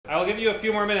give you a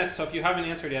few more minutes, so if you haven't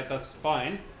answered yet, that's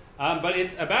fine. But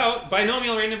it's about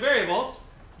binomial random variables.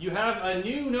 You have a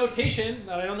new notation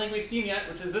that I don't think we've seen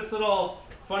yet, which is this little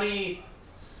funny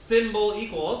symbol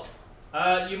equals.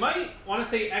 You might want to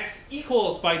say x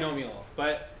equals binomial,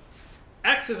 but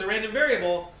x is a random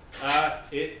variable.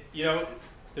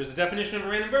 There's a definition of a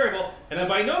random variable, and a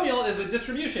binomial is a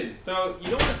distribution. So you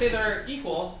don't want to say they're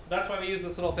equal. That's why we use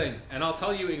this little thing. And I'll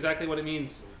tell you exactly what it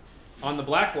means on the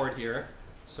blackboard here.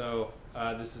 So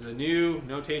this is a new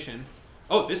notation.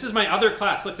 Oh, this is my other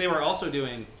class. Look, they were also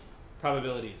doing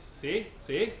probabilities. See?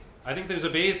 See? I think there's a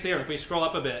Bayes theorem. If we scroll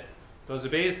up a bit, there's a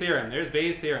Bayes theorem. There's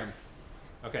Bayes theorem.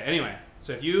 Okay, anyway.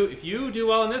 So if you do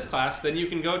well in this class, then you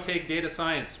can go take data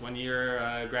science when you're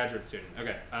a graduate student.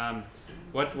 Okay.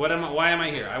 Why am I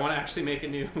here? I want to actually make a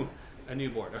new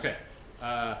board. Okay.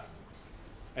 A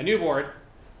new board,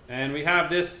 and we have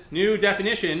this new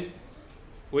definition,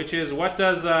 which is what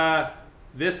does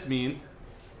this mean?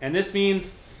 And this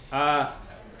means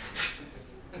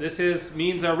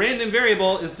means a random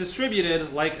variable is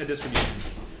distributed like a distribution.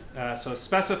 So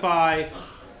specify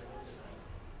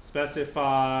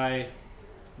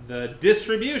the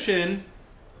distribution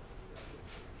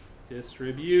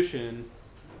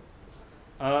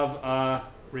of a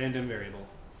random variable.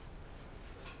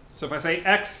 So if I say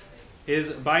x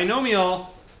is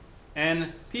binomial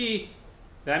NP,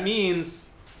 that means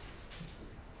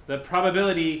the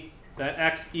probability that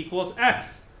x equals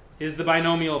x is the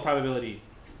binomial probability.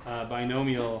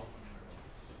 Binomial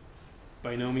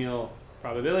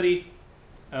probability.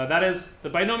 That is, the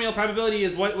binomial probability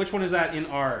is what? Which one is that in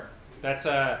R? That's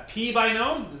p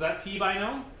binom. Is that p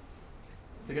binom?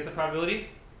 To get the probability?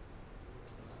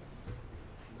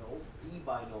 No, E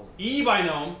binom. E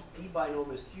binom. E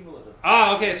binom is cumulative.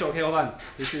 Ah, okay. So hold on.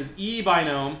 This is E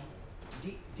binom.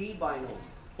 D binom.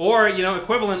 Or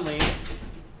equivalently,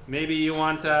 maybe you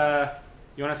want to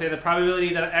say the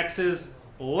probability that x is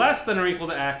less than or equal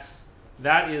to x.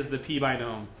 That is the p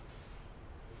binom.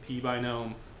 P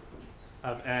binom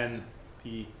of n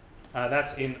p.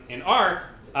 That's in R.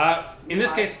 In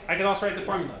this case, I could also write the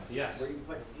formula. Yes. Where you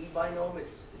put E binom,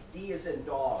 it's D is in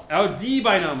dog. Oh, D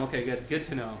binom. Okay, good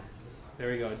to know. There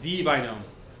we go. D binom.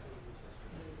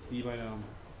 D binom.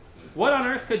 What on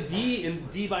earth could D in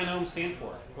D binom stand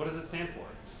for? What does it stand for?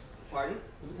 Pardon?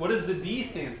 What does the D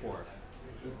stand for?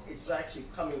 It's actually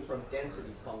coming from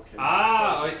density function.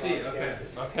 Ah, I see. Okay.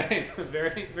 Okay.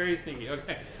 Very, very sneaky.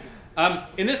 Okay.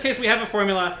 In this case, we have a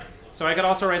formula. So I could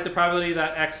also write the probability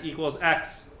that x equals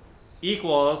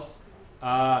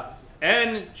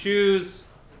n choose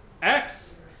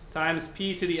x times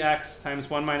p to the x times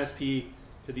 1 minus p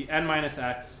to the n minus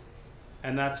x.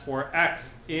 And that's for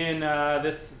x in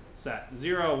this set,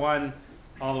 0, 1,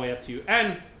 all the way up to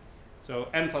n. So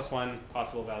n plus 1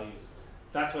 possible values.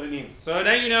 That's what it means. So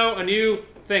now you know a new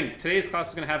thing. Today's class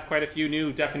is going to have quite a few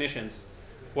new definitions.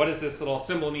 What does this little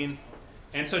symbol mean?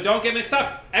 And so don't get mixed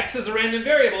up. X is a random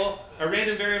variable. A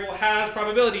random variable has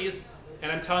probabilities, and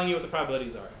I'm telling you what the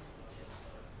probabilities are.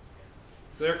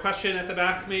 Is there a question at the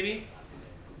back, maybe?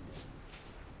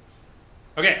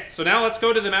 Okay, so now let's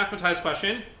go to the mathematized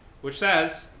question, which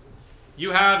says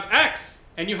you have x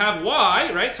and you have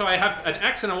y, right? So I have an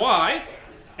x and a y,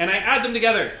 and I add them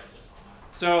together.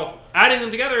 So adding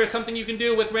them together is something you can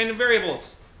do with random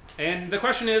variables. And the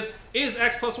question is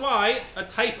x plus y a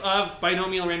type of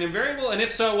binomial random variable? And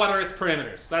if so, what are its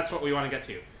parameters? That's what we want to get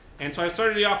to. And so I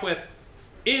started you off with,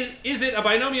 is it a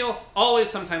binomial? Always,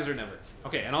 sometimes, or never.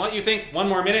 Okay, and I'll let you think one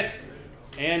more minute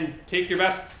and take your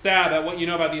best stab at what you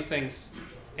know about these things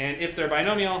and if they're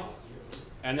binomial,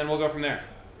 and then we'll go from there.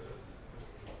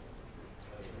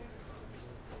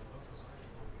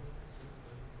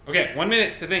 Okay, 1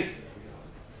 minute to think.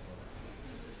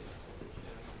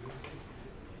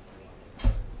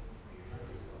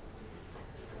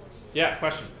 Yeah,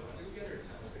 question.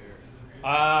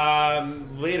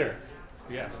 Later.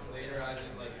 Yes. Later, as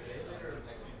in like today or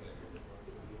next week?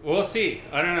 We'll see.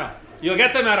 I don't know. You'll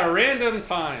get them at a random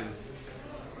time.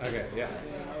 Okay, yeah.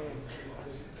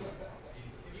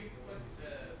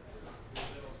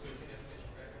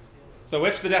 So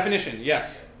which the definition?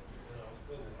 Yes.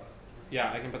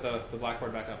 Yeah, I can put the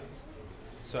blackboard back up.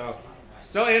 So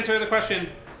still answer the question.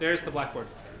 There's the blackboard.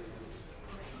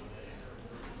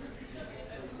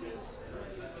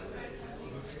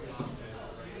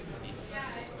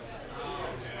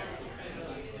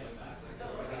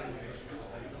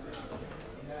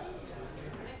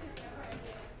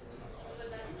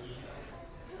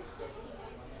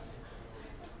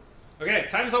 Okay,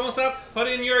 time's almost up. Put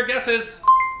in your guesses.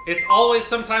 It's always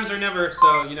sometimes or never,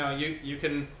 so you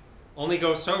can only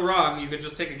go so wrong. You could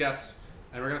just take a guess,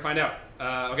 and we're gonna find out.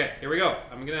 Okay, here we go.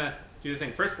 I'm gonna do the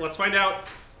thing. First, let's find out,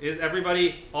 is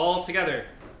everybody all together?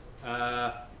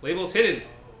 Labels hidden.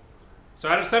 So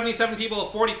out of 77 people,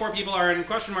 44 people are in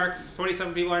question mark,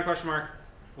 27 people are in question mark.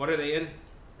 What are they in?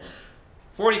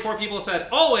 44 people said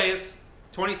always,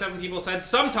 27 people said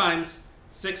sometimes,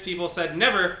 6 people said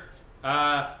never.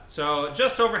 So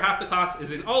just over half the class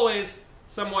is in always,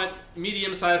 somewhat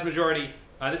medium-sized majority.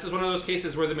 This is one of those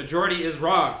cases where the majority is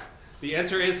wrong. The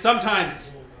answer is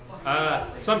sometimes.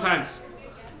 Sometimes.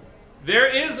 There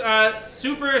is a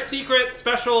super secret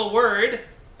special word,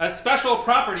 a special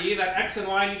property that x and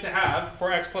y need to have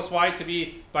for x plus y to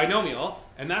be binomial,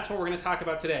 and that's what we're going to talk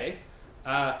about today.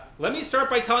 Let me start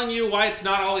by telling you why it's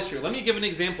not always true. Let me give an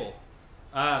example.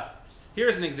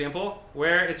 Here's an example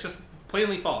where it's just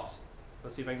plainly false.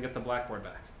 Let's see if I can get the blackboard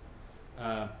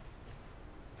back.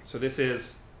 So this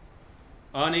is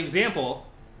an example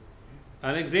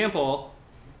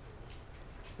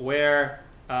where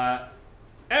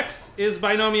x is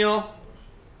binomial,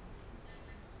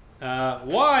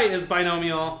 y is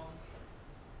binomial,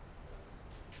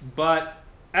 but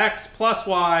x plus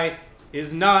y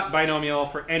is not binomial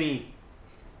for any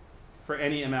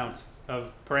amount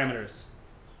of parameters.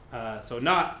 So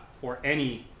not for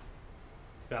any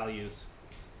values.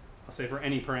 I'll say for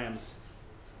any params.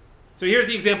 So here's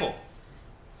the example.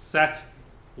 Set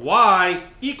y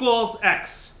equals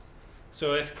x.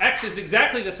 So if x is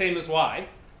exactly the same as y,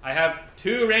 I have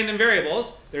two random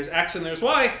variables. There's x and there's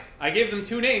y. I gave them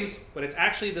two names, but it's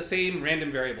actually the same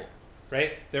random variable,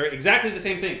 right? They're exactly the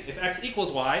same thing. If x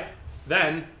equals y,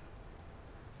 then,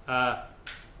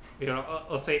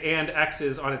 let's say and x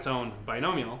is on its own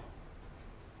binomial.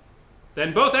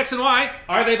 Then both x and y,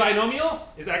 are they binomial?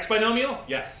 Is x binomial?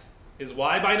 Yes. Is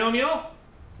y binomial?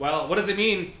 Well, what does it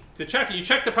mean to check? You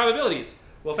check the probabilities.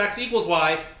 Well, if x equals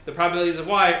y, the probabilities of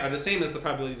y are the same as the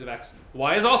probabilities of x.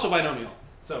 Y is also binomial.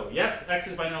 So yes, x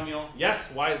is binomial. Yes,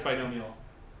 y is binomial.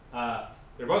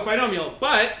 They're both binomial,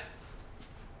 but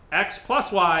x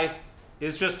plus y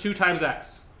is just 2 times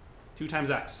x. 2 times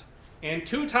x. And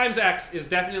 2 times x is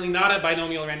definitely not a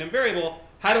binomial random variable.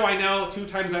 How do I know 2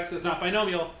 times x is not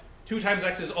binomial? 2 times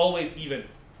x is always even.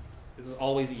 This is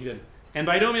always even. And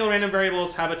binomial random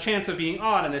variables have a chance of being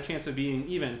odd and a chance of being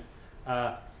even.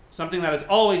 Something that is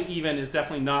always even is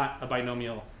definitely not a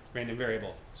binomial random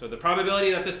variable. So the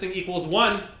probability that this thing equals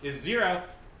 1 is 0.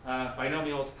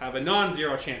 Binomials have a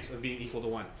non-zero chance of being equal to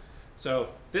 1. So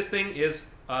this thing is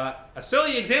a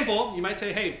silly example. You might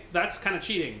say, hey, that's kind of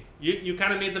cheating. You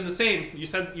kind of made them the same. You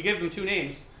said you gave them 2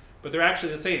 names, but they're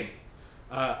actually the same.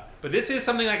 But this is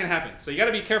something that can happen. So you got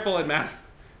to be careful in math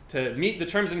to meet the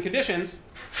terms and conditions.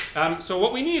 So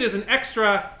what we need is an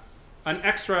extra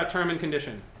term and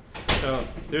condition. So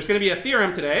there's going to be a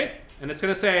theorem today, and it's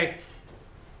going to say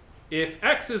if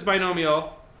x is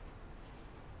binomial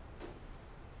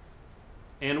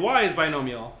and y is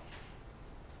binomial,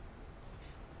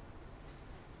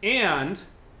 and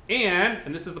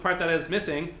this is the part that is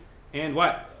missing, and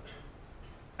what?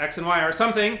 X and y are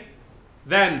something,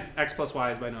 then x plus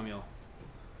y is binomial.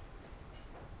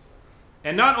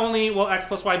 And not only will x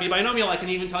plus y be binomial, I can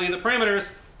even tell you the parameters.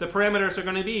 The parameters are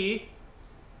going to be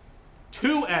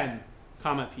 2n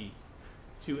comma p.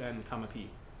 2n comma p.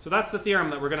 So that's the theorem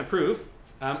that we're going to prove.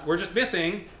 We're just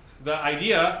missing the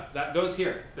idea that goes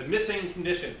here, the missing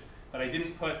condition that I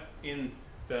didn't put in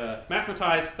the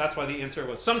mathematized. That's why the answer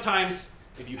was sometimes.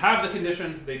 If you have the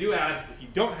condition, they do add. If you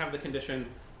don't have the condition,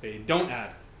 they don't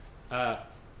add.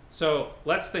 So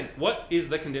let's think. What is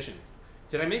the condition?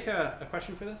 Did I make a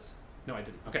question for this? No, I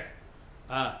didn't. Okay.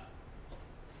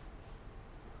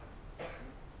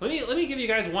 Let me give you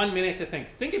guys 1 minute to think.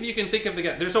 Think if you can think of the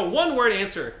guess. There's a one-word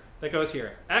answer that goes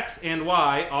here. X and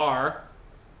y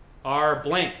are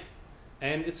blank.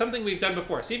 And it's something we've done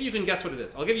before. See if you can guess what it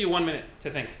is. I'll give you 1 minute to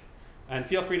think. And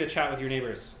feel free to chat with your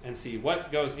neighbors and see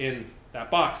what goes in that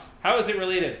box. How is it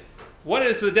related? What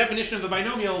is the definition of the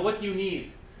binomial? What do you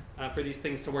need for these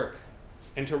things to work?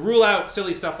 And to rule out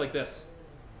silly stuff like this.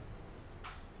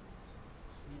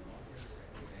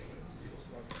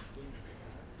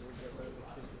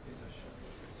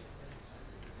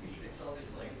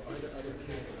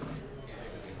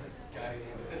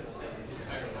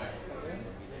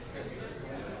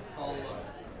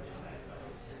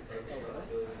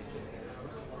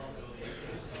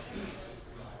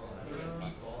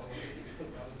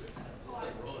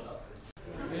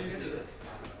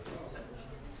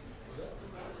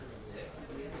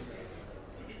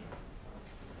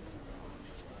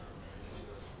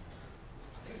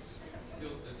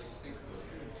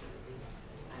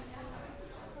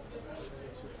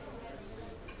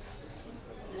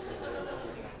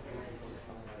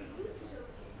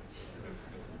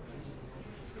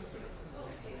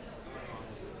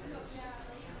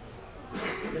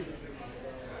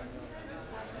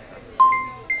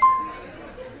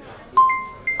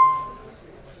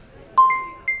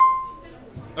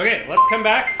 Okay, let's come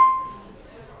back.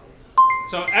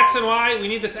 So x and y, we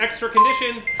need this extra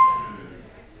condition.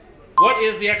 What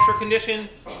is the extra condition?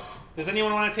 Does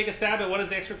anyone want to take a stab at what is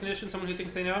the extra condition? Someone who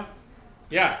thinks they know?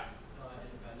 Yeah.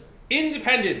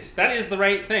 Independent. That is the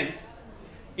right thing.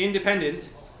 Independent.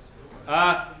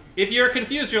 If you're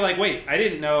confused, you're like, wait, I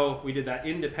didn't know we did that.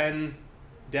 Independent.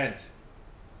 Did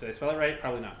I spell it right?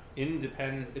 Probably not.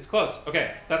 Independent. It's close.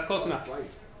 Okay, that's close enough.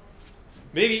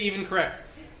 Maybe even correct.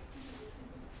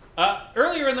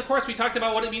 Earlier in the course, we talked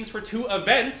about what it means for two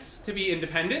events to be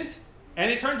independent. And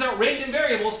it turns out random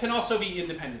variables can also be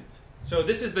independent. So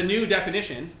this is the new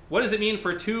definition. What does it mean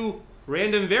for two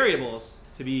random variables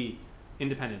to be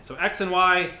independent? So x and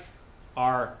y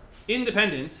are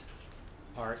independent.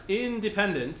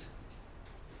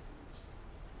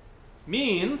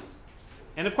 Means,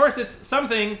 and of course it's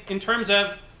something in terms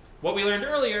of what we learned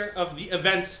earlier of the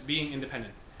events being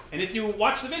independent. And if you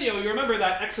watch the video, you remember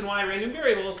that x and y random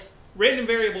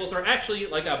variables are actually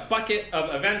like a bucket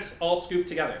of events all scooped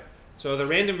together. So the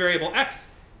random variable x,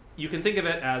 you can think of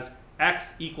it as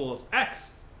x equals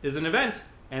x is an event,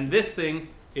 and this thing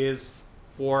is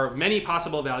for many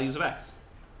possible values of x.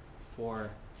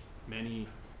 For many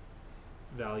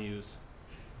values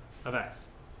of x.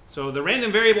 So the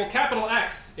random variable capital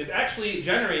X is actually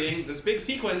generating this big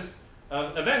sequence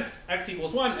of events, x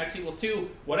equals 1, x equals 2,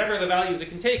 whatever the values it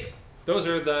can take. Those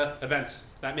are the events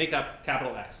that make up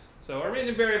capital X. So a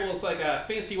random variable is like a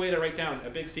fancy way to write down a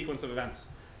big sequence of events.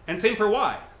 And same for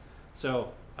y.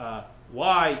 So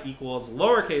y equals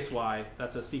lowercase y.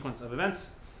 That's a sequence of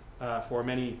events for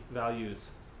many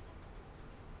values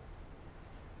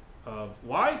of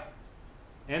y.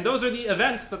 And those are the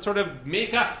events that sort of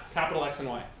make up capital X and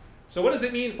y. So what does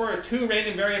it mean for two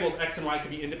random variables, x and y, to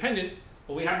be independent?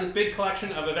 Well, we have this big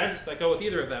collection of events that go with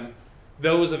either of them.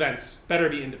 Those events better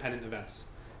be independent events.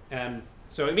 And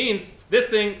so it means this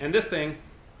thing and this thing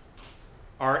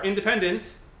are independent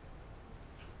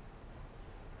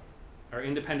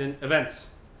events.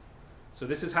 So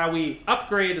this is how we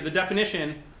upgrade the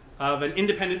definition of an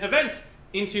independent event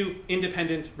into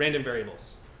independent random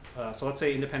variables. So let's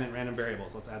say independent random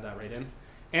variables. Let's add that right in.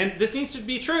 And this needs to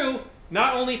be true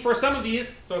not only for some of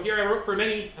these. So here I wrote for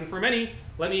many and for many.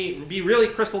 Let me be really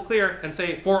crystal clear and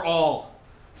say for all.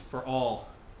 For all.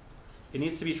 It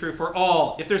needs to be true for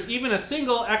all. If there's even a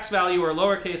single x value or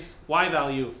lowercase y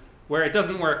value where it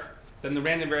doesn't work, then the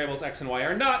random variables x and y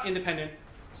are not independent.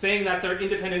 Saying that they're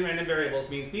independent random variables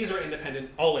means these are independent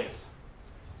always.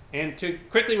 And to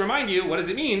quickly remind you, what does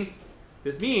it mean?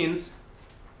 This means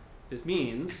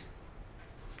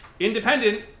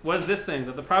independent was this thing,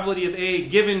 that the probability of A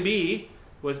given B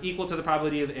was equal to the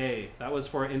probability of A. That was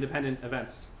for independent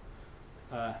events.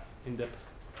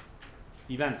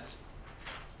 Events.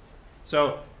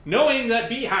 So knowing that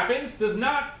B happens does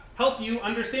not help you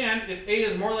understand if A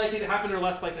is more likely to happen or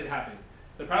less likely to happen.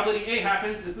 The probability A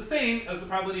happens is the same as the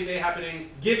probability of A happening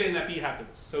given that B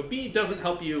happens. So B doesn't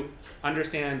help you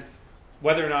understand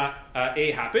whether or not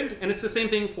A happened. And it's the same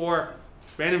thing for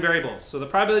random variables. So the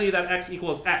probability that x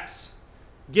equals x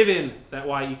given that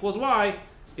y equals y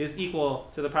is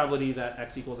equal to the probability that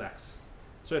x equals x.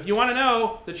 So if you want to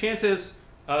know the chances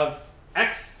of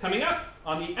x coming up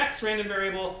on the x random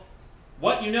variable,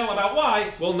 what you know about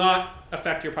y will not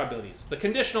affect your probabilities. The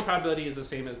conditional probability is the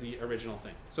same as the original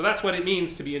thing. So that's what it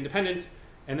means to be independent,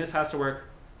 and this has to work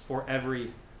for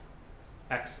every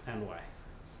x and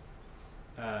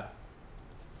y.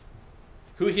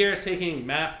 Who here is taking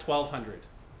Math 1200,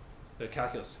 the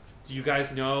calculus? Do you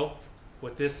guys know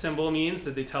what this symbol means?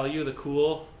 Did they tell you the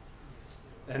cool?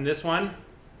 And this one?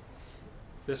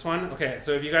 This one? Okay,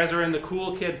 so if you guys are in the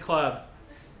cool kid club,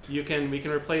 we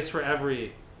can replace for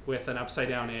every with an upside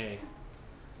down A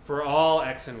for all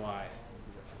x and y.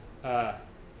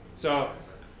 So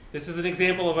this is an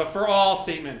example of a for all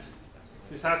statement.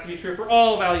 This has to be true for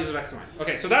all values of x and y.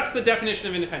 Okay, so that's the definition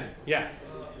of independent. Yeah.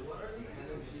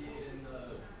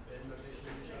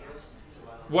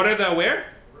 What are the where?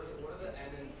 What are the N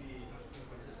and P?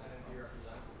 What does N and P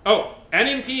represent? Oh, N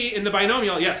and P in the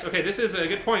binomial. Yes. Okay, this is a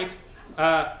good point.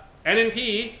 N and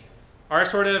P are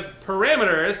sort of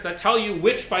parameters that tell you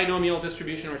which binomial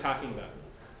distribution we're talking about.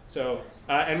 So,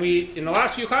 and in the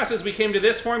last few classes, we came to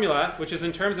this formula, which is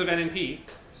in terms of N and P.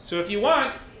 So if you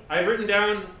want, I've written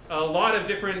down a lot of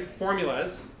different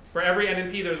formulas. For every N and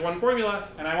P, there's one formula,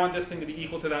 and I want this thing to be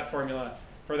equal to that formula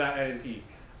for that N and P.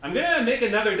 I'm going to make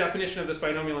another definition of this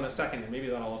binomial in a second, and maybe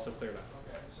that'll also clear that.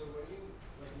 Okay, so when you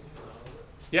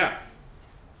Yeah.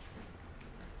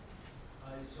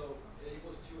 so A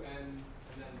equals 2n, and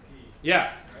then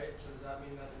Yeah. Right? So does that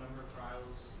mean that the number of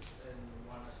trials in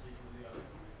one has to be equal to the other?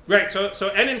 Right. So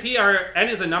n and p are, n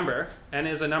is a number. N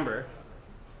is a number.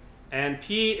 And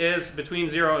p is between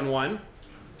 0 and 1.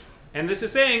 And this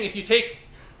is saying if you take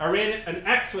an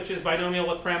x, which is binomial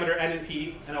with parameter n and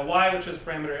p, and a y, which is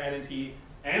parameter n and p,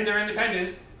 and they're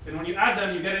independent, then when you add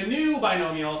them, you get a new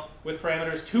binomial with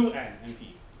parameters 2n and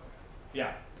p.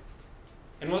 Yeah.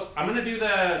 And I'm going to do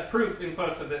the proof in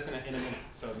quotes of this in a minute,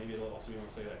 so maybe it'll also be more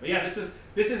clear there. But yeah,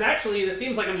 this is actually, this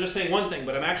seems like I'm just saying one thing,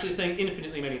 but I'm actually saying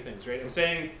infinitely many things, right? I'm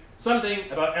saying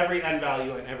something about every n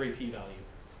value and every p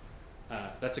value.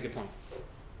 That's a good point.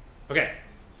 Okay.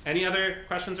 Any other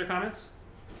questions or comments?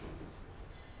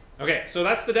 Okay, so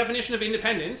that's the definition of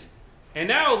independent. And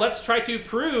now let's try to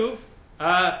prove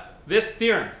this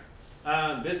theorem.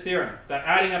 That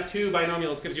adding up two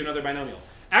binomials gives you another binomial.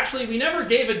 Actually, we never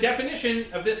gave a definition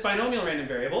of this binomial random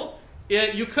variable.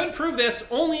 You could prove this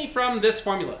only from this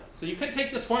formula. So you could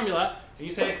take this formula and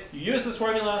you say, you use this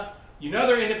formula, you know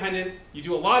they're independent, you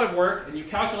do a lot of work, and you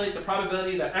calculate the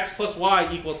probability that x plus y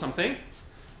equals something.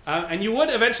 And you would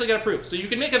eventually get a proof. So you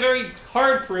can make a very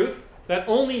hard proof that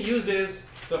only uses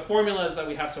the formulas that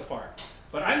we have so far.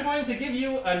 But I'm going to give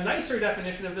you a nicer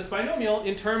definition of this binomial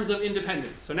in terms of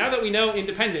independence. So now that we know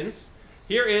independence,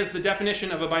 here is the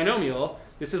definition of a binomial.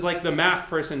 This is like the math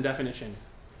person definition.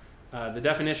 The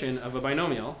definition of a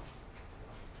binomial.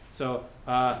 So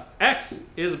x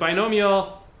is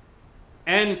binomial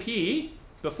np.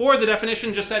 Before the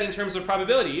definition just said in terms of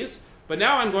probabilities. But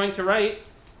now I'm going to write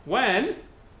when,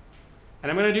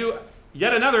 and I'm going to do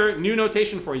yet another new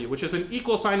notation for you, which is an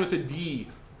equal sign with a d.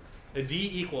 A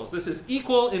d equals. This is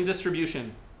equal in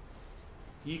distribution.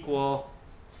 Equal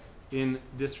in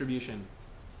distribution.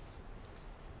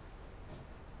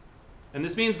 And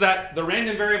this means that the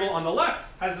random variable on the left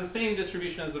has the same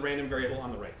distribution as the random variable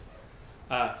on the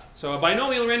right. So a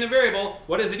binomial random variable,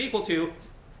 what is it equal to?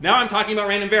 Now I'm talking about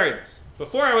random variables.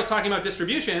 Before I was talking about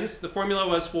distributions, the formula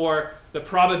was for the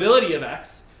probability of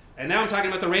x. And now I'm talking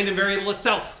about the random variable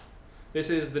itself. This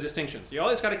is the distinction. So you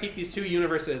always got to keep these two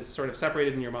universes sort of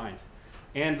separated in your mind.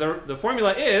 And the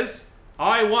formula is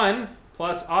I1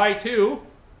 plus I2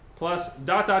 plus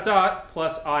dot dot dot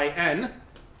plus IN.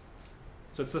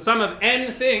 So it's the sum of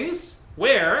n things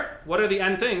where, what are the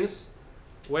n things?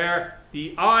 Where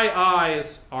the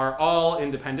i's are all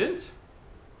independent.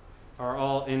 Are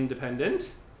all independent.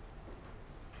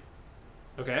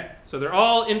 Okay, so they're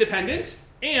all independent,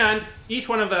 and each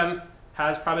one of them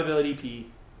has probability p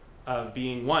of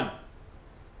being 1.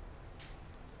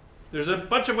 There's a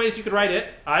bunch of ways you could write it.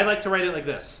 I like to write it like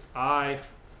this. Let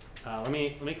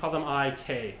me call them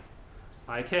ik.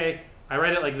 Ik. I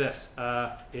write it like this.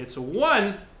 It's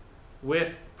 1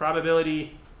 with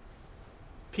probability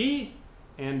p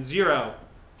and 0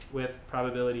 with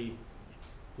probability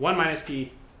 1 minus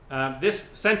p. This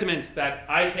sentiment that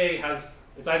ik has,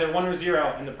 it's either 1 or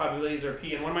 0, and the probabilities are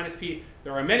p and 1 minus p.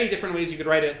 There are many different ways you could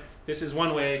write it. This is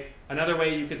one way. Another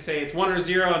way you could say it's 1 or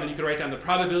 0, and then you could write down the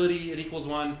probability it equals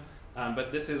 1.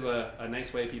 But this is a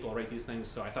nice way people write these things,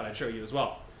 so I thought I'd show you as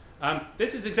well.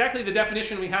 This is exactly the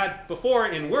definition we had before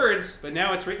in words, but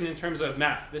now it's written in terms of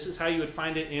math. This is how you would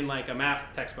find it in like a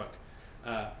math textbook,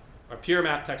 or pure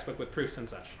math textbook with proofs and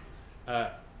such.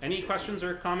 Any questions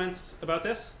or comments about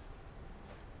this?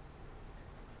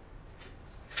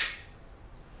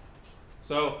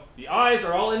 So the i's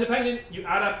are all independent. You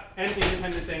add up n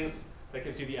independent things. That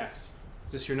gives you the x.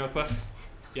 Is this your notebook?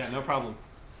 Yeah, no problem.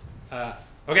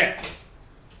 Okay.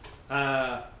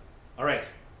 All right.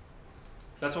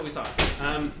 That's what we saw.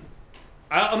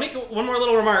 I'll make one more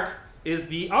little remark. Is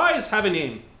the i's have a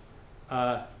name.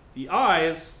 The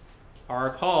i's are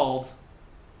called,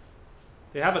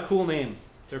 they have a cool name.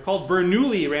 They're called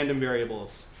Bernoulli random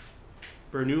variables.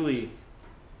 Bernoulli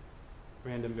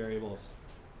random variables.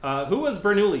 Who was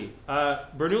Bernoulli?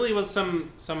 Bernoulli was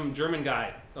some German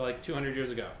guy like 200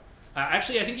 years ago.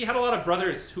 Actually, I think he had a lot of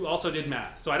brothers who also did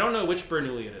math. So I don't know which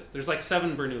Bernoulli it is. There's like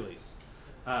 7 Bernoullis.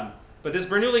 But this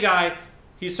Bernoulli guy,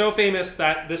 he's so famous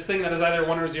that this thing that is either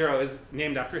 1 or 0 is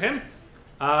named after him.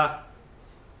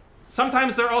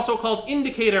 Sometimes they're also called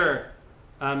indicator.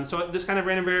 So this kind of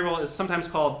random variable is sometimes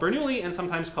called Bernoulli and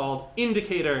sometimes called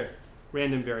indicator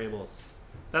random variables.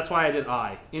 That's why I did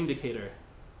I, indicator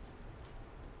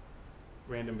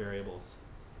random variables.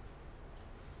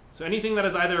 So anything that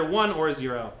is either 1 or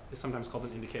 0 is sometimes called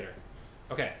an indicator.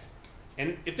 Okay.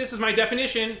 And if this is my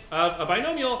definition of a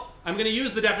binomial, I'm going to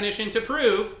use the definition to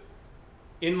prove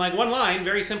in like one line,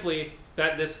 very simply,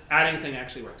 that this adding thing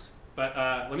actually works. But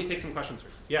let me take some questions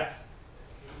first. Yeah? Can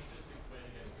you just explain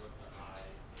again what the I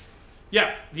is?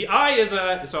 Yeah. The I is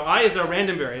I is a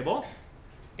random variable.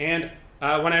 And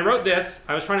when I wrote this,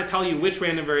 I was trying to tell you which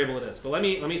random variable it is. But let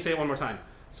me say it one more time.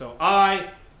 So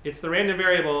it's the random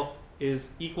variable is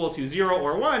equal to 0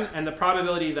 or 1, and the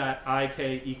probability that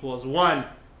ik equals 1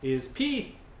 is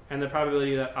p, and the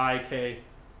probability that ik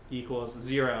equals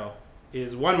 0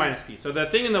 is 1 minus p. So the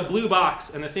thing in the blue box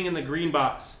and the thing in the green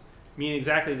box mean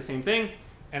exactly the same thing.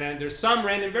 And then there's some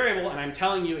random variable, and I'm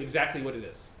telling you exactly what it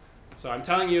is. So I'm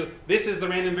telling you this is the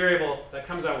random variable that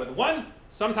comes out with 1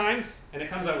 sometimes, and it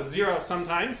comes out with 0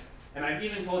 sometimes. And I've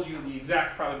even told you the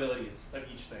exact probabilities of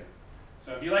each thing.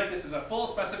 So if you like, this is a full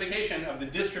specification of the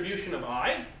distribution of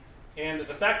I. And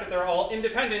the fact that they're all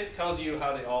independent tells you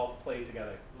how they all play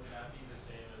together. Would that be the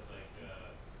same as like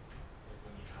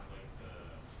when you have like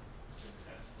the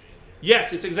success failure?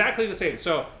 Yes, it's exactly the same.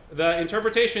 So the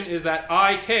interpretation is that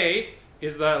ik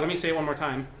is the, let me say it one more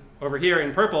time, over here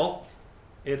in purple,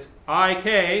 it's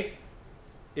ik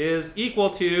is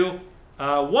equal to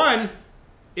 1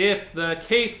 if the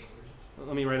kth,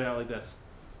 let me write it out like this,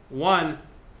 1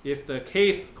 if the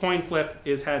kth coin flip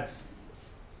is heads.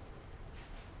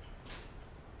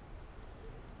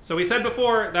 So we said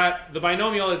before that the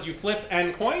binomial is you flip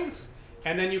n coins,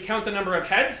 and then you count the number of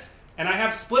heads. And I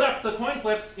have split up the coin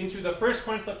flips into the first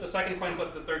coin flip, the second coin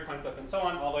flip, the third coin flip, and so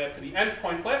on, all the way up to the nth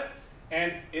coin flip.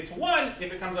 And it's 1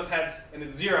 if it comes up heads, and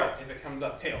it's 0 if it comes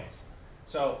up tails.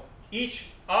 So each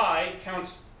I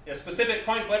counts a specific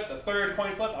coin flip, the third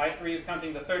coin flip. I3 is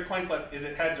counting the third coin flip. Is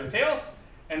it heads or tails?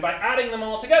 And by adding them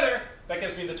all together, that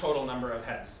gives me the total number of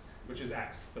heads, which is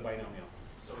x, the binomial.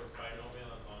 So it's binomial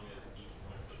as long as each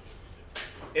coin flip is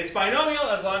independent. It's binomial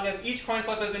as long as each coin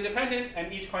flip is independent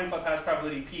and each coin flip has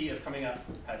probability p of coming up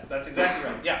heads. That's exactly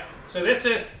right. Yeah. So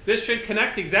this should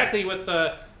connect exactly with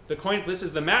the coin. This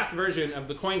is the math version of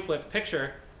the coin flip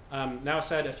picture. Now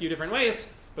said a few different ways,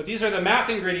 but these are the math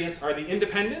ingredients: are the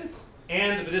independence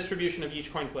and the distribution of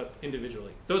each coin flip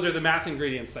individually. Those are the math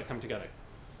ingredients that come together.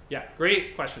 Yeah.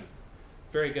 Great question.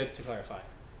 Very good to clarify.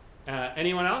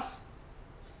 Anyone else?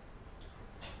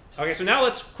 Okay, so now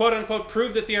let's quote-unquote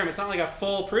prove the theorem. It's not like a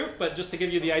full proof, but just to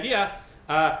give you the idea,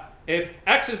 if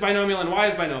x is binomial and y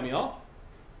is binomial,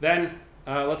 then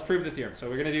let's prove the theorem. So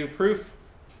we're going to do proof.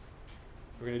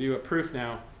 We're going to do a proof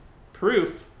now.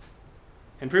 Proof,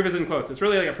 and proof is in quotes. It's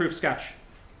really like a proof sketch.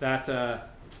 That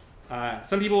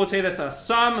some people would say this: a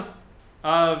sum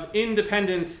of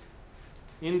independent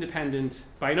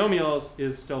binomials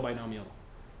is still binomial.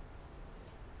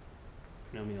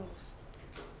 Binomials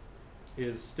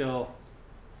is still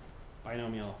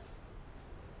binomial.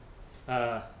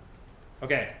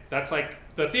 Okay, that's like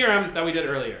the theorem that we did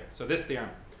earlier. So this theorem.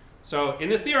 So in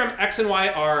this theorem, x and y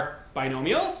are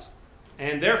binomials,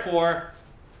 and therefore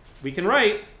we can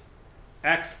write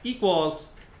x equals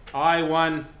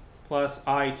I1 plus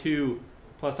I2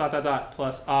 plus dot dot dot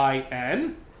plus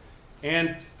IN.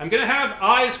 And I'm going to have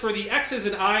i's for the x's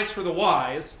and i's for the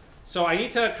y's. So I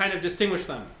need to kind of distinguish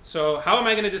them. So how am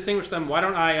I going to distinguish them? Why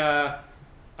don't I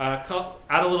add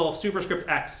a little superscript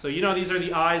x? So you know these are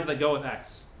the i's that go with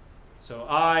x. So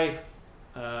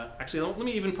actually let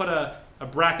me even put a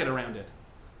bracket around it.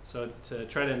 So to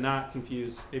try to not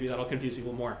confuse, maybe that'll confuse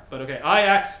people more. But okay,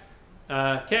 ix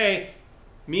k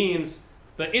means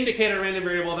the indicator random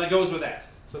variable that goes with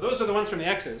x. So those are the ones from the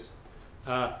x's.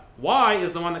 Y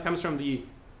is the one that comes from the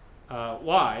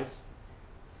y's.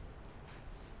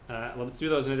 Let's do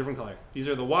those in a different color. These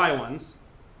are the y ones,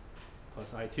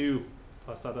 plus I2,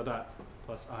 plus dot dot dot,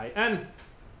 plus IN,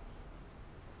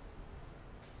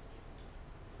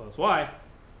 plus y.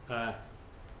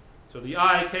 So the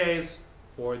IKs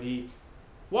for the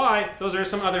y, those are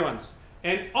some other ones.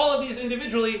 And all of these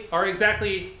individually are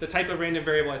exactly the type of random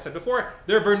variable I said before.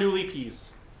 They're Bernoulli p's.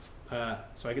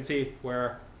 So I can see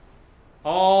where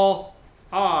all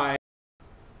I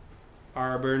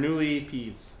are Bernoulli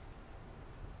p's.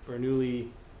 Bernoulli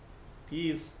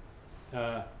p's.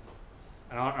 And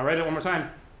I'll write it one more time.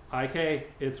 Ik,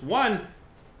 it's 1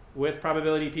 with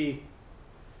probability p.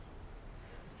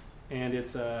 And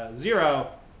it's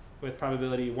 0 with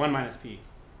probability 1 minus p.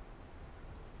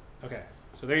 Okay,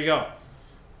 so there you go.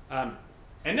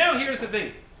 And now here's the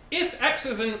thing. If x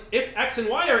and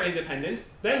y are independent,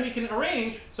 then we can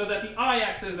arrange so that the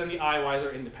ix's and the iy's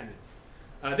are independent.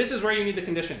 This is where you need the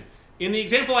condition. In the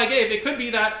example I gave, it could be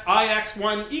that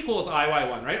ix1 equals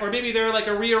iy1, right? Or maybe they're like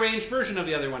a rearranged version of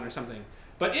the other one or something.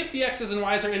 But if the x's and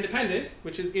y's are independent,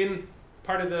 which is in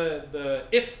part of the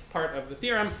if part of the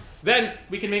theorem, then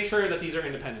we can make sure that these are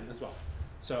independent as well.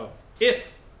 So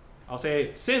if, I'll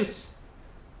say, since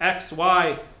x,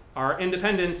 y are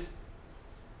independent,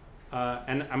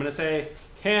 and I'm going to say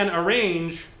can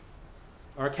arrange,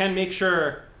 or can make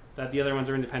sure that the other ones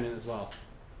are independent as well.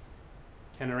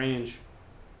 Can arrange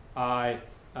I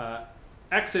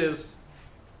x's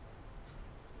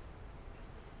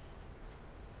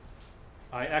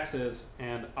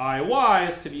and I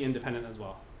y's to be independent as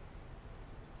well.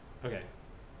 Okay.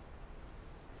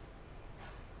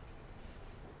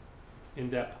 In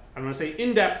depth. I'm going to say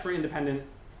in depth for independent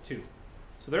too.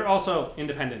 So they're also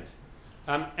independent.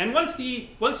 And once you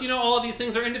know all of these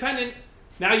things are independent,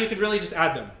 now you could really just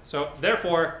add them. So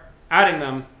therefore, adding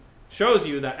them shows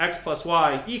you that x plus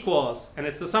y equals, and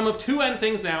it's the sum of two n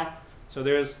things now. So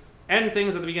there's n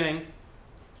things at the beginning,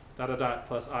 dot dot dot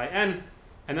plus in,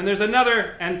 and then there's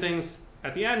another n things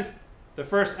at the end. The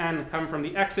first n come from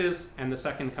the x's, and the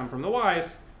second come from the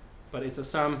y's, but it's a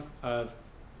sum of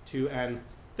two n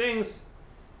things,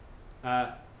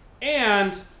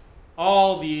 and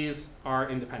all these are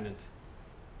independent.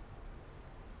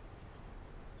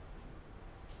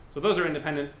 So those are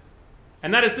independent.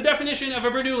 And that is the definition of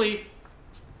a Bernoulli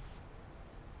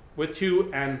with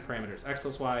two n parameters. X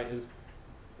plus y is,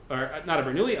 or not a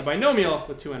Bernoulli, a binomial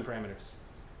with two n parameters,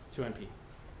 2np.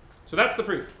 So that's the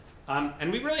proof.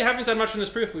 And we really haven't done much in this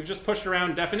proof. We've just pushed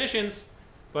around definitions,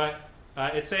 but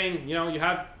it's saying, you know, you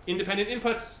have independent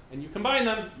inputs and you combine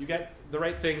them, you get the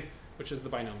right thing, which is the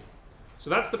binomial. So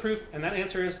that's the proof, and that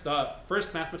answers the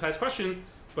first mathematized question.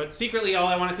 But secretly, all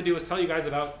I wanted to do was tell you guys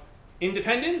about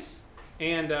independence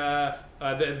and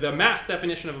the math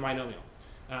definition of a binomial.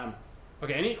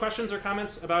 Okay, any questions or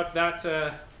comments about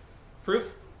that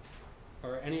proof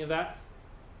or any of that?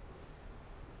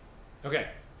 Okay.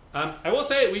 I will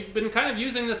say we've been kind of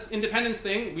using this independence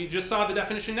thing. We just saw the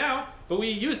definition now, but we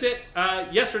used it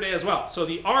yesterday as well. So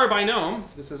the R binom,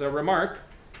 this is a remark,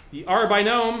 the R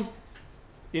binom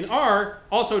in R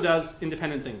also does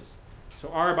independent things. So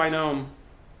R binom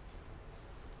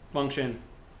function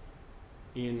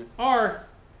in R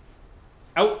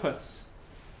outputs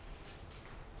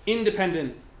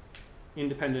independent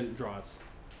draws.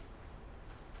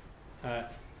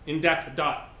 In-depth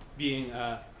dot being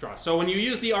draws. So when you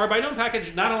use the R binom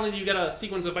package, not only do you get a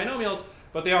sequence of binomials,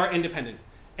 but they are independent.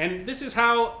 And this is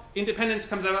how independence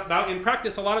comes about in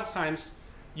practice. A lot of times,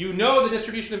 you know the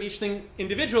distribution of each thing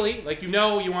individually, like you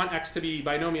know you want x to be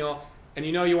binomial, and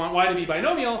you know you want y to be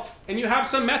binomial, and you have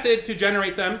some method to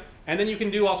generate them, and then you can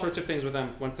do all sorts of things with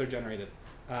them once they're generated.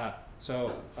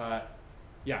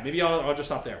 Yeah, maybe I'll just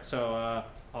stop there. So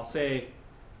I'll say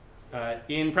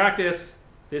in practice,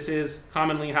 this is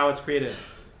commonly how it's created.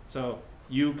 So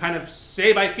you kind of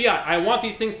stay by fiat. I want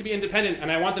these things to be independent, and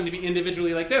I want them to be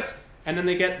individually like this, and then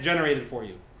they get generated for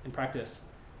you. In practice,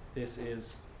 this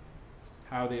is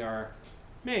how they are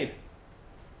made.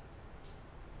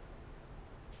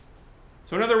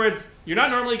 So in other words, you're not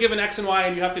normally given x and y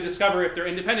and you have to discover if they're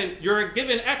independent. You're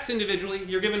given x individually,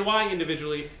 you're given y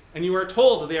individually, and you are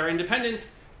told they are independent,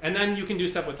 and then you can do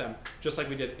stuff with them, just like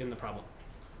we did in the problem.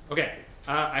 Okay,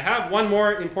 I have one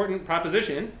more important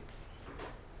proposition.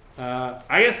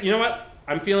 I guess, you know what?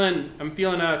 I'm feeling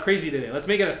crazy today. Let's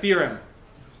make it a theorem.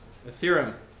 A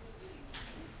theorem.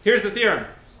 Here's the theorem.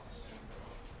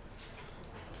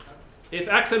 If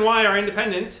x and y are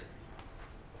independent,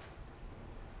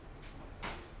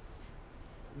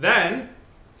 then,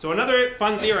 so another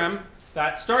fun theorem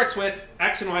that starts with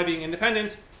x and y being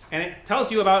independent, and it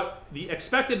tells you about the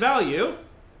expected value,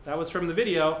 that was from the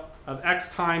video, of x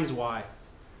times y.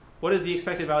 What is the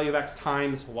expected value of x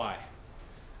times y?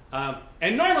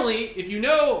 And normally, if you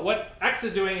know what x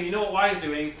is doing and you know what y is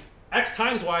doing, x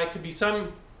times y could be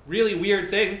some really weird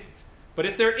thing. But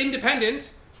if they're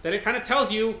independent, then it kind of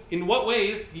tells you in what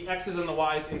ways the x's and the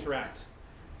y's interact.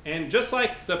 And just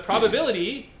like the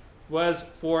probability was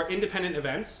for independent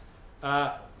events,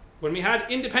 when we had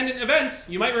independent events,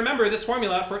 you might remember this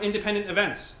formula for independent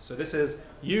events. So this is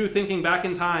you thinking back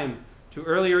in time to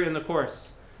earlier in the course.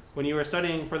 When you were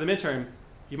studying for the midterm,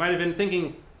 you might have been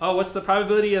thinking, oh, what's the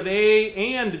probability of A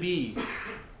and B?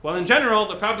 Well, in general,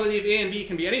 the probability of A and B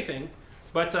can be anything.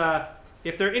 But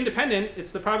if they're independent, it's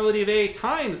the probability of A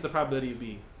times the probability of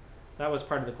B. That was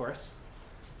part of the course.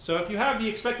 So if you have the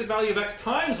expected value of x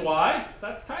times y,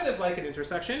 that's kind of like an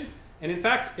intersection. And in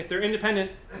fact, if they're independent,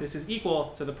 this is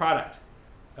equal to the product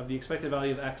of the expected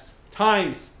value of x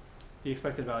times the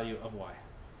expected value of y.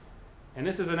 And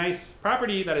this is a nice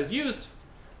property that is used.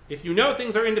 If you know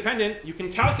things are independent, you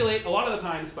can calculate a lot of the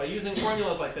times by using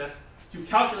formulas like this to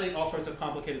calculate all sorts of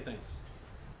complicated things.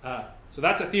 So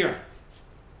that's a theorem.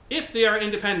 If they are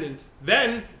independent,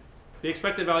 then the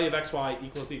expected value of xy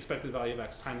equals the expected value of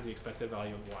x times the expected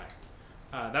value of y.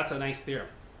 That's a nice theorem.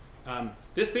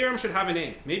 This theorem should have a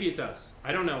name. Maybe it does.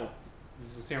 I don't know.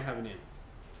 Does this theorem have a name?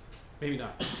 Maybe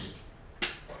not.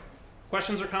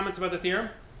 Questions or comments about the theorem?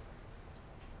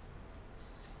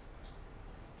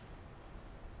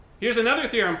 Here's another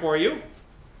theorem for you.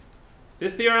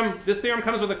 This theorem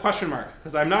comes with a question mark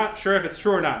because I'm not sure if it's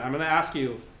true or not. I'm going to ask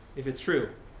you if it's true.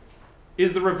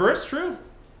 Is the reverse true?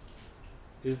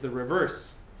 Is the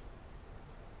reverse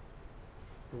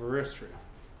true?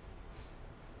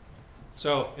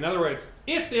 So, in other words,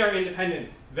 if they are independent,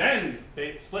 then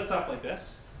it splits up like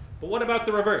this. But what about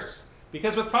the reverse?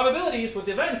 Because with probabilities, with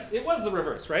events, it was the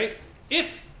reverse, right?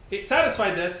 If it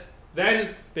satisfied this,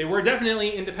 then they were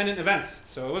definitely independent events.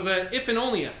 So it was an if and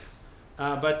only if.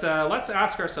 But let's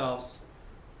ask ourselves,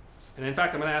 and in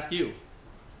fact, I'm going to ask you,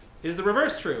 is the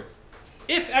reverse true?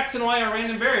 If x and y are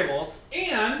random variables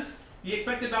and the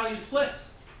expected value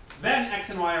splits, then x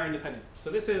and y are independent. So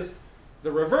this is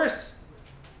the reverse,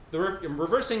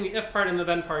 reversing the if part and the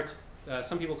then part.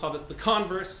 Some people call this the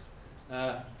converse.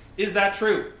 Is that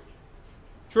true?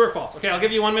 True or false? Okay, I'll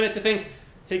give you 1 minute to think.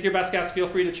 Take your best guess. Feel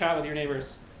free to chat with your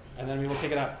neighbors, and then we will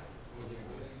take it up.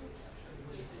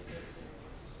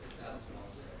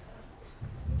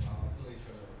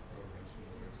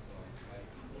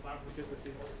 Because of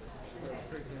the,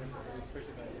 for example, the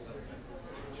expected value is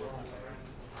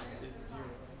 0,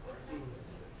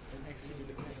 and x should be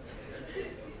dependent.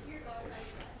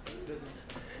 It doesn't,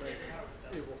 like,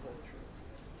 it will hold true.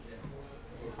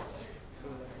 So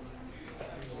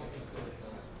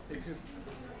it could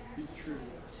be true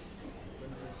when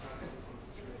the hypothesis is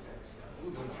true.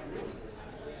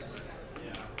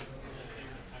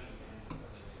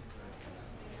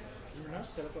 You're not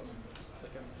set up on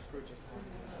like an approach as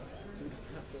so you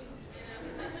have to,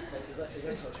 like, is that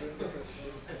not true?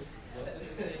 What's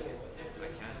interesting, if I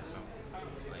can't come,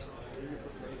 like,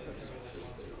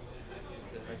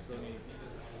 it's if I still need,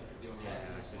 I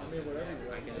mean, whatever you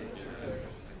want. I can just literally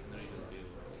just do.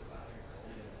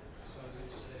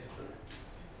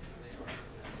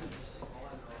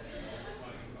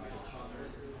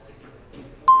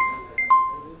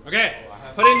 Okay,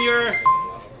 put in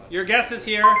your guesses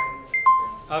here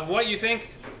of what you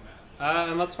think,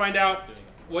 and let's find out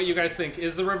what you guys think.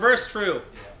 Is the reverse true?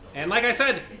 And like I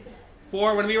said,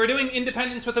 for when we were doing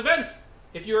independence with events,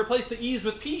 if you replace the e's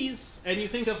with p's and you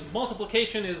think of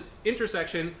multiplication as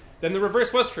intersection, then the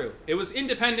reverse was true. It was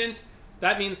independent.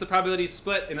 That means the probability is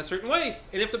split in a certain way.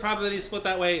 And if the probability is split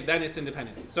that way, then it's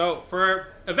independent. So for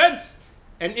events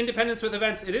and independence with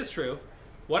events, it is true.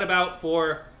 What about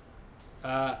for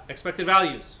expected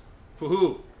values?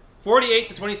 Woohoo. 48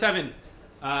 to 27.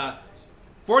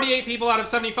 48 people out of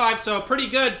 75, so pretty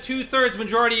good. 2/3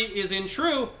 majority is in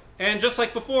true. And just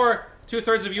like before,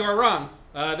 2/3 of you are wrong.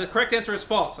 The correct answer is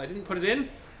false. I didn't put it in,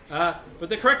 but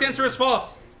the correct answer is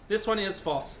false. This one is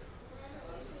false.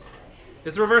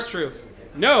 Is the reverse true?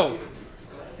 No.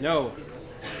 No.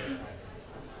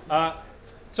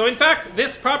 So in fact,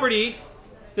 this property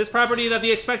that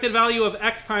the expected value of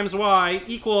x times y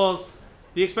equals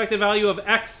the expected value of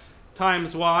x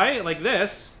times y, like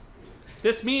this,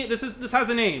 this has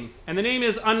a name, and the name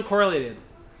is uncorrelated.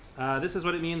 This is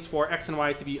what it means for x and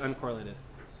y to be uncorrelated.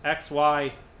 X,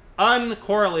 y,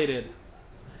 uncorrelated.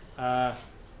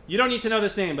 You don't need to know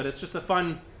this name, but it's just a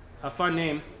fun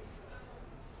name.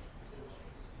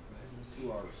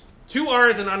 2 R's. 2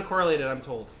 R's and uncorrelated, I'm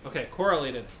told. Okay,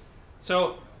 correlated.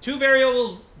 So 2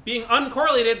 variables being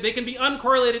uncorrelated, they can be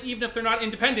uncorrelated even if they're not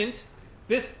independent.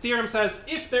 This theorem says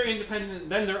if they're independent,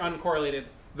 then they're uncorrelated.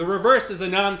 The reverse is a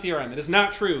non-theorem. It is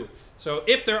not true. So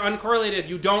if they're uncorrelated,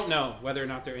 you don't know whether or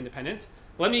not they're independent.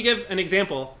 Let me give an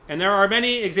example, and there are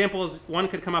many examples one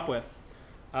could come up with.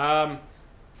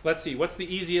 Let's see, what's the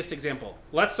easiest example?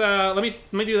 Let me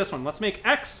do this one. Let's make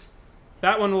x.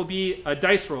 That one will be a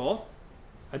dice roll.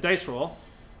 A dice roll.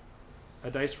 A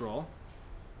dice roll.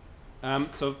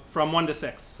 So from 1 to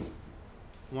 6.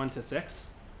 1 to 6.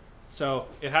 So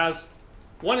it has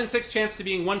 1 in 6 chance to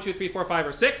being 1, 2, 3, 4, 5,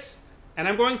 or 6. And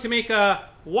I'm going to make a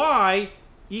y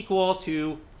equal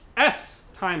to s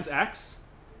times x,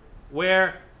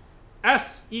 where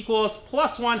s equals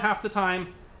 +1 half the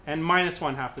time and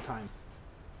 -1 half the time.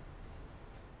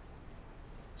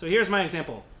 So here's my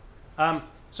example.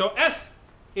 So s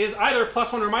is either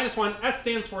 +1 or -1. S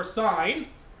stands for sign,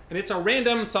 and it's a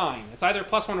random sign. It's either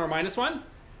 +1 or -1.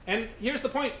 And here's the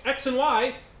point. X and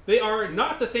y, they are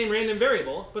not the same random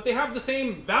variable, but they have the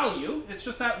same value. It's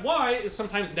just that y is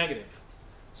sometimes negative.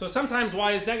 So sometimes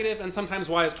y is negative and sometimes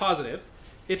y is positive.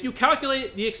 If you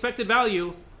calculate the expected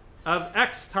value of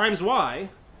x times y,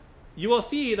 you will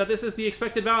see that this is the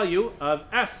expected value of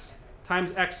s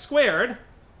times x squared,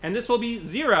 and this will be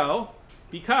 0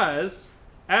 because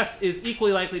s is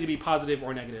equally likely to be positive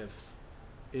or negative.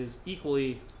 Is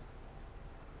equally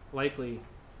likely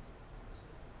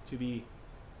to be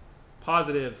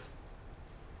positive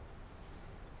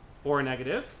or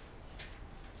negative.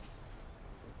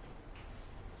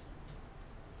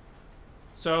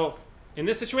 So in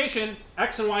this situation,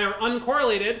 x and y are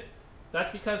uncorrelated.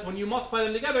 That's because when you multiply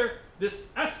them together, this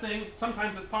s thing,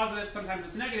 sometimes it's positive, sometimes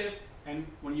it's negative. And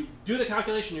when you do the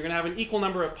calculation, you're going to have an equal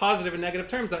number of positive and negative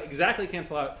terms that exactly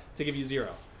cancel out to give you 0.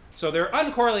 So they're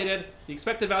uncorrelated. The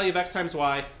expected value of x times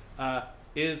y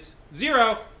is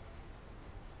 0.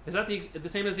 Is that the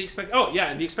same as the expected? Oh,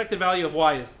 yeah, and the expected value of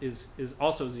y is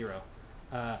also 0.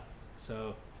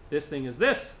 So this thing is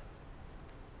this.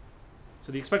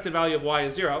 So the expected value of y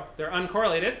is 0. They're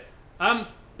uncorrelated.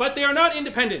 But they are not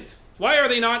independent. Why are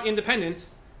they not independent?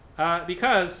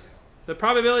 Because the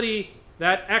probability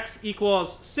that x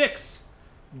equals 6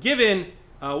 given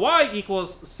y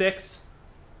equals 6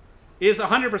 is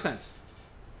 100%,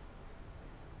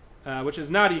 which is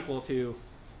not equal to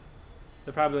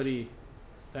the probability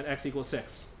that x equals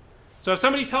 6. So if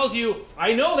somebody tells you,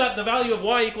 I know that the value of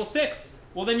y equals 6,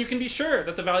 well, then you can be sure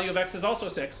that the value of x is also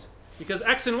 6, because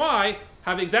x and y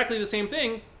have exactly the same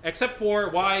thing, except for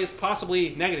y is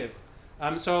possibly negative.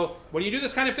 So when you do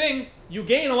this kind of thing, you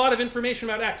gain a lot of information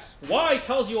about x. Y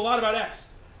tells you a lot about x.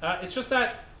 It's just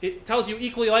that it tells you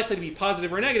equally likely to be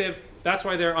positive or negative. That's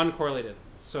why they're uncorrelated,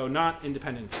 so not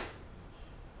independent.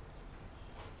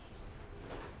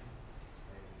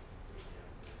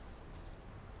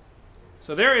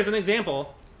 So there is an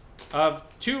example of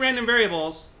two random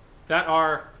variables that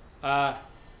are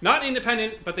not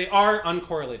independent, but they are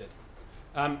uncorrelated.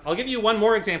 I'll give you one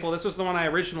more example. This was the one I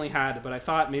originally had, but I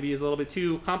thought maybe is a little bit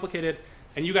too complicated,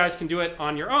 and you guys can do it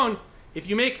on your own. If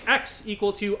you make x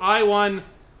equal to I1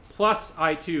 plus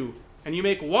I2, and you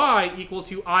make y equal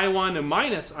to I1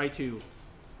 minus I2,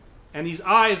 and these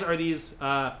i's are these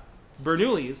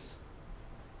Bernoullis,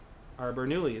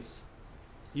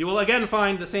 you will again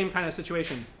find the same kind of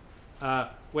situation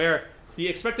where the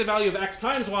expected value of x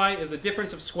times y is a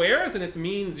difference of squares, and its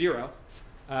mean 0.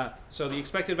 So the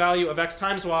expected value of x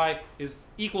times y is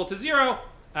equal to 0,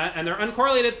 and they're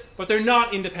uncorrelated, but they're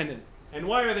not independent. And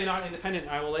why are they not independent?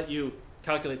 I will let you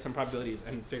calculate some probabilities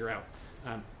and figure out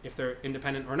if they're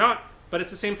independent or not. But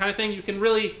it's the same kind of thing. You can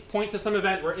really point to some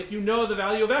event where if you know the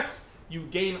value of x, you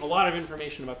gain a lot of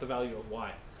information about the value of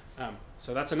y.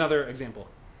 So that's another example.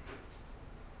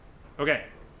 OK.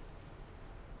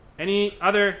 Any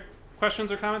other questions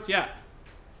or comments? Yeah.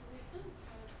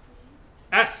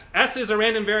 S is a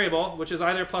random variable, which is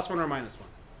either +1 or -1.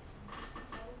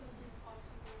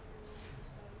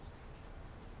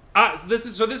 This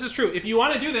is true. If you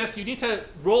want to do this, you need to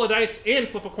roll a dice and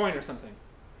flip a coin or something.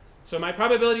 So my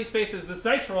probability space is this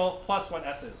dice roll plus what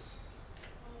s is.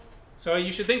 So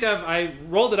you should think of, I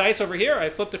rolled the dice over here, I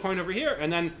flipped a coin over here,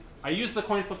 and then I used the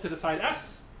coin flip to decide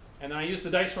s, and then I used the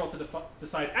dice roll to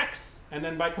decide x, and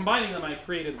then by combining them, I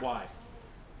created y.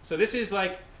 So this is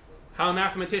like how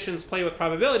mathematicians play with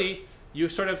probability. You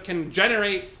sort of can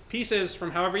generate pieces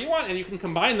from however you want, and you can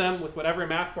combine them with whatever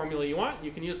math formula you want.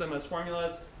 You can use them as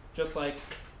formulas, just like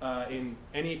in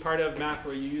any part of math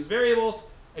where you use variables,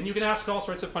 and you can ask all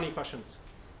sorts of funny questions.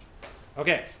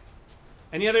 OK.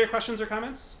 Any other questions or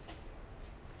comments?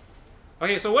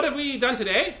 OK, so what have we done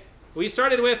today? We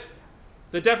started with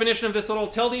the definition of this little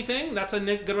tilde thing. That's a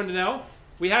good one to know.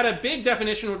 We had a big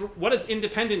definition of what does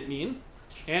independent mean.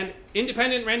 And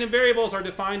independent random variables are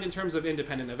defined in terms of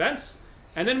independent events.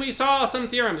 And then we saw some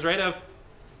theorems, right, of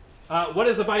what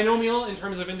is a binomial in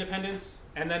terms of independence.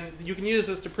 And then you can use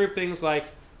this to prove things like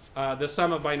the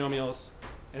sum of binomials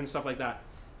and stuff like that.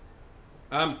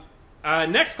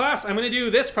 Next class, I'm going to do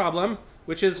this problem,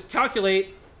 which is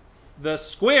calculate the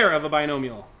square of a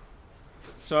binomial.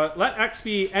 So let x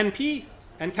be np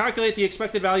and calculate the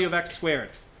expected value of x squared.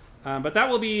 But that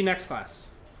will be next class.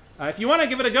 If you want to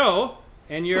give it a go,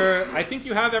 and I think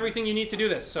you have everything you need to do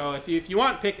this. So if you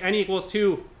want, pick n equals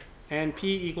 2 and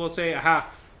p equals, say, 1/2,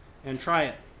 and try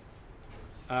it.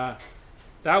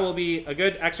 That will be a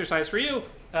good exercise for you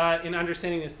in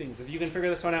understanding these things. If you can figure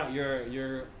this one out,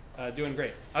 you're doing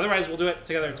great. Otherwise, we'll do it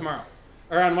together tomorrow,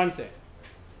 or on Wednesday.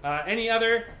 Any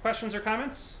other questions or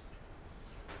comments?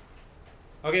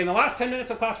 OK, in the last 10 minutes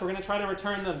of class, we're going to try to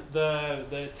return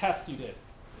the test you did.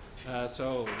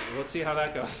 So let's see how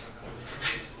that goes.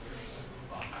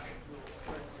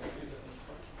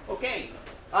 Okay,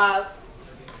 let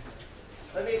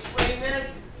me explain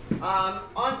this.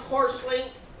 On course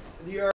link, your